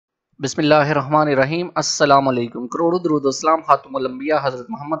बिस्मिल्लाहिर्रहमानिर्रहीम। अस्सलाम वालेकुम। करोड़ों दुरूद व सलाम खातमुल अंबिया हज़रत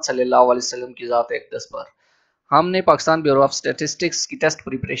मोहम्मद सल्लल्लाहु अलैहि वसल्लम की ज़ात अक़दस पर। हमने पाकिस्तान ब्यूरो ऑफ स्टैटिस्टिक्स की टेस्ट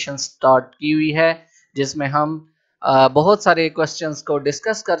प्रिपरेशन स्टार्ट की हुई है, जिसमें हम बहुत सारे क्वेश्चंस को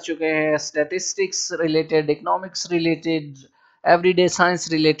डिस्कस कर चुके हैं। Statistics related, economics related, everyday science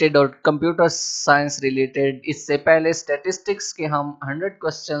related और कंप्यूटर साइंस रिलेटेड। इससे पहले स्टैटिस्टिक्स के हम 100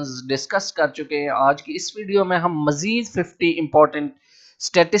 क्वेश्चंस डिस्कस कर चुके हैं। आज की इस वीडियो में हम मज़ीद 50 इंपॉर्टेंट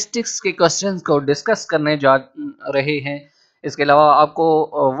स्टैटिस्टिक्स के क्वेश्चंस को डिस्कस करने जा रहे हैं। इसके अलावा आपको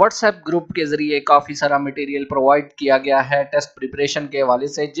व्हाट्सएप ग्रुप के ज़रिए काफ़ी सारा मटेरियल प्रोवाइड किया गया है टेस्ट प्रिपरेशन के हवाले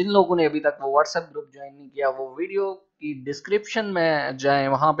से। जिन लोगों ने अभी तक वो व्हाट्सएप ग्रुप ज्वाइन नहीं किया, वो वीडियो की डिस्क्रिप्शन में जाएं,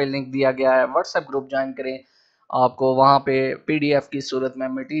 वहाँ पे लिंक दिया गया है, व्हाट्सएप ग्रुप ज्वाइन करें। आपको वहाँ पे पीडीएफ की सूरत में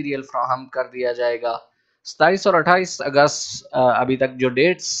मटेरियल फ्राहम कर दिया जाएगा। 27 और 28 अगस्त अभी तक जो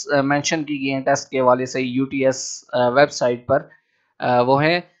डेट्स मेंशन की गई हैं टेस्ट के हवाले से यूटीएस वेबसाइट पर वो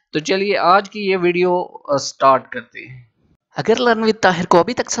है। तो चलिए आज की ये वीडियो स्टार्ट करते हैं। अगर लर्न विद ताहिर को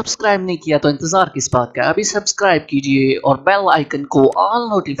अभी तक सब्सक्राइब नहीं किया तो इंतजार किस बात का, अभी सब्सक्राइब कीजिए और बेल आइकन को ऑल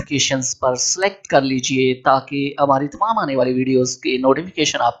नोटिफिकेशंस पर सिलेक्ट कर लीजिए ताकि हमारी तमाम आने वाली वीडियोस के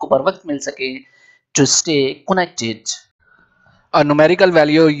नोटिफिकेशन आपको बर वक्त मिल सके। To stay connected. A numerical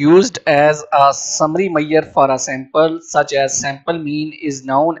value used as a summary measure for a sample such as sample mean is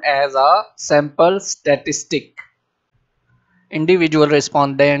known as a sample statistic. Individual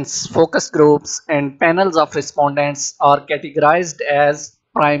respondents, focus groups, and panels of respondents are categorized as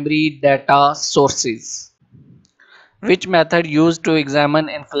primary data sources. Which method used to examine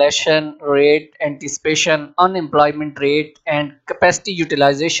inflation rate, anticipation, unemployment rate, and capacity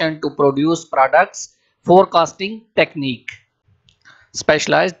utilization to produce products? Forecasting technique.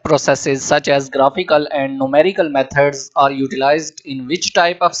 Specialized processes such as graphical and numerical methods are utilized in which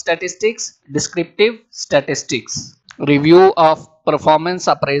type of statistics? Descriptive statistics. Review of performance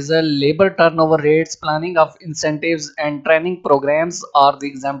appraisal, labor turnover rates, planning of incentives, and training programs are the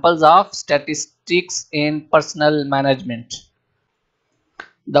examples of statistics in personnel management.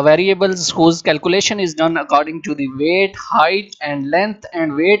 The variables whose calculation is done according to the weight, height, and length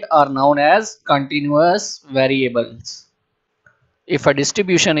and weight are known as continuous variables. If a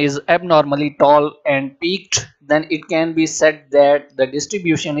distribution is abnormally tall and peaked, then it can be said that the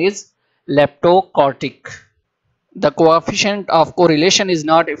distribution is leptocortic. The coefficient of correlation is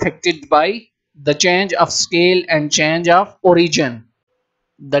not affected by the change of scale and change of origin.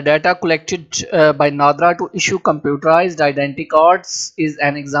 The data collected by NADRA to issue computerized identity cards is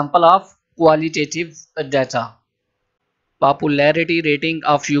an example of qualitative data. Popularity rating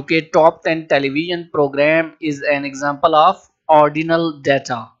of UK top 10 television program is an example of ordinal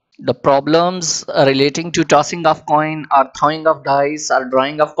data. The problems relating to tossing of coin or throwing of dice or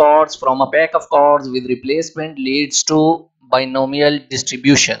drawing of cards from a pack of cards with replacement leads to binomial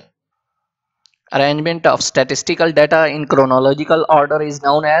distribution. Arrangement of statistical data in chronological order is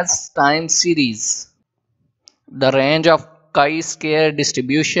known as time series. The range of chi-square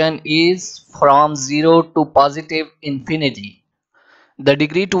distribution is from 0 to positive infinity. The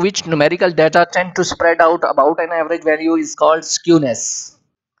degree to which numerical data tend to spread out about an average value is called skewness.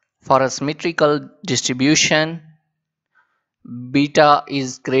 For a symmetrical distribution, beta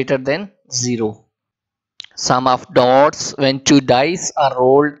is greater than 0. Sum of dots when two dice are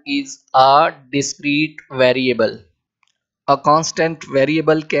rolled is a discrete variable. A constant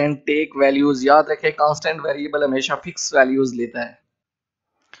variable can take values. याद रखें, constant variable हमेशा fixed values लेता है.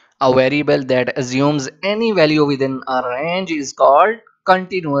 A variable that assumes any value within a range is called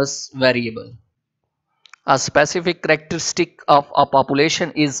continuous variable. A specific characteristic of a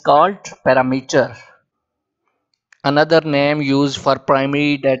population is called parameter. Another name used for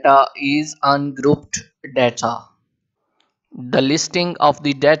primary data is ungrouped data. The listing of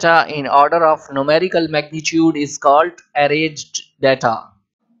the data in order of numerical magnitude is called arranged data.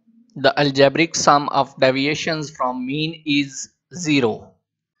 The algebraic sum of deviations from mean is 0.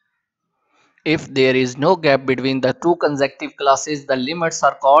 If there is no gap between the two consecutive classes, the limits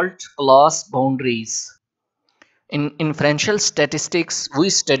are called class boundaries. In inferential statistics, we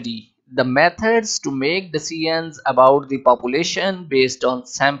study the methods to make decisions about the population based on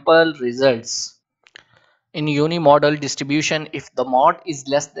sample results. In unimodal distribution, if the mode is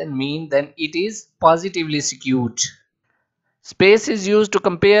less than mean, then it is positively skewed. Space is used to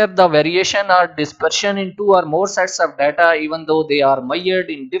compare the variation or dispersion in two or more sets of data even though they are measured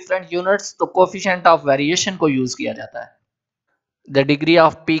in different units. तो coefficient of variation को use किया जाता है. The degree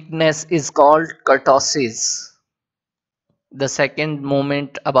of peakedness is called kurtosis. The second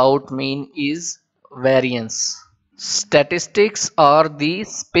moment about mean is variance. Statistics are the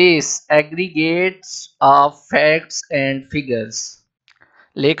space aggregates of facts and figures.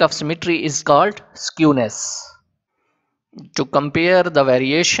 Lack of symmetry is called skewness. To compare the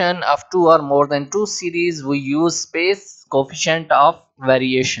variation of two or more than two series, we use space coefficient of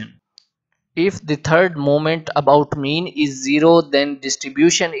variation. If the third moment about mean is 0, then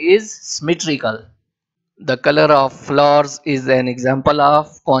distribution is symmetrical. The color of flowers is an example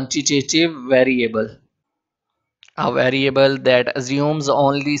of quantitative variable. A variable that assumes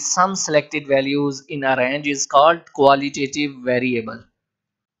only some selected values in a range is called qualitative variable.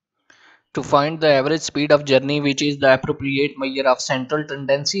 To find the average speed of journey, which is the appropriate measure of central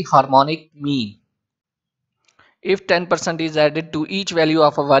tendency harmonic mean. If 10% is added to each value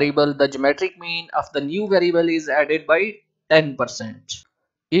of a variable, the geometric mean of the new variable is added by 10%.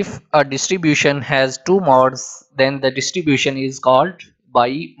 If a distribution has two modes, then the distribution is called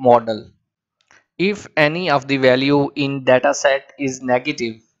bimodal. If any of the value in dataset is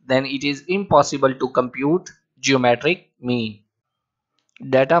negative, then it is impossible to compute geometric mean.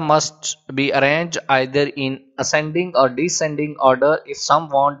 Data must be arranged either in ascending or descending order if some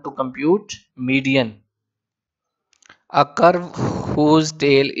want to compute median. A curve whose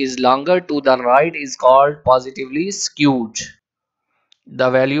tail is longer to the right is called positively skewed.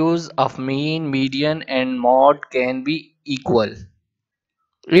 The values of mean, median and mode can be equal.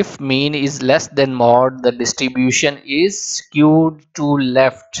 If mean is less than mode, the distribution is skewed to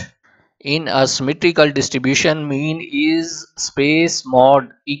left. In a symmetrical distribution, mean is space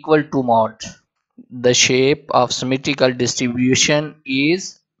mode equal to mode. The shape of symmetrical distribution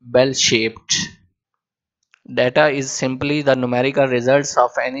is bell-shaped. Data is simply the numerical results of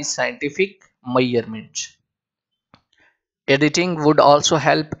any scientific measurement. Editing would also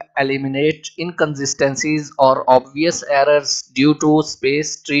help eliminate inconsistencies or obvious errors due to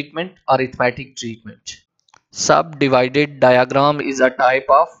space treatment, arithmetic treatment. Subdivided diagram is a type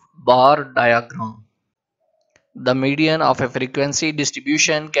of bar diagram. The median of a frequency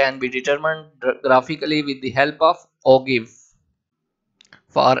distribution can be determined graphically with the help of ogive.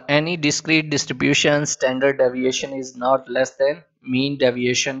 For any discrete distribution, standard deviation is not less than mean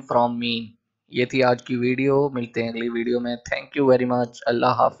deviation from mean. ये थी आज की video, मिलते हैं अगली video में. Thank you very much.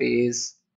 Allah Hafiz.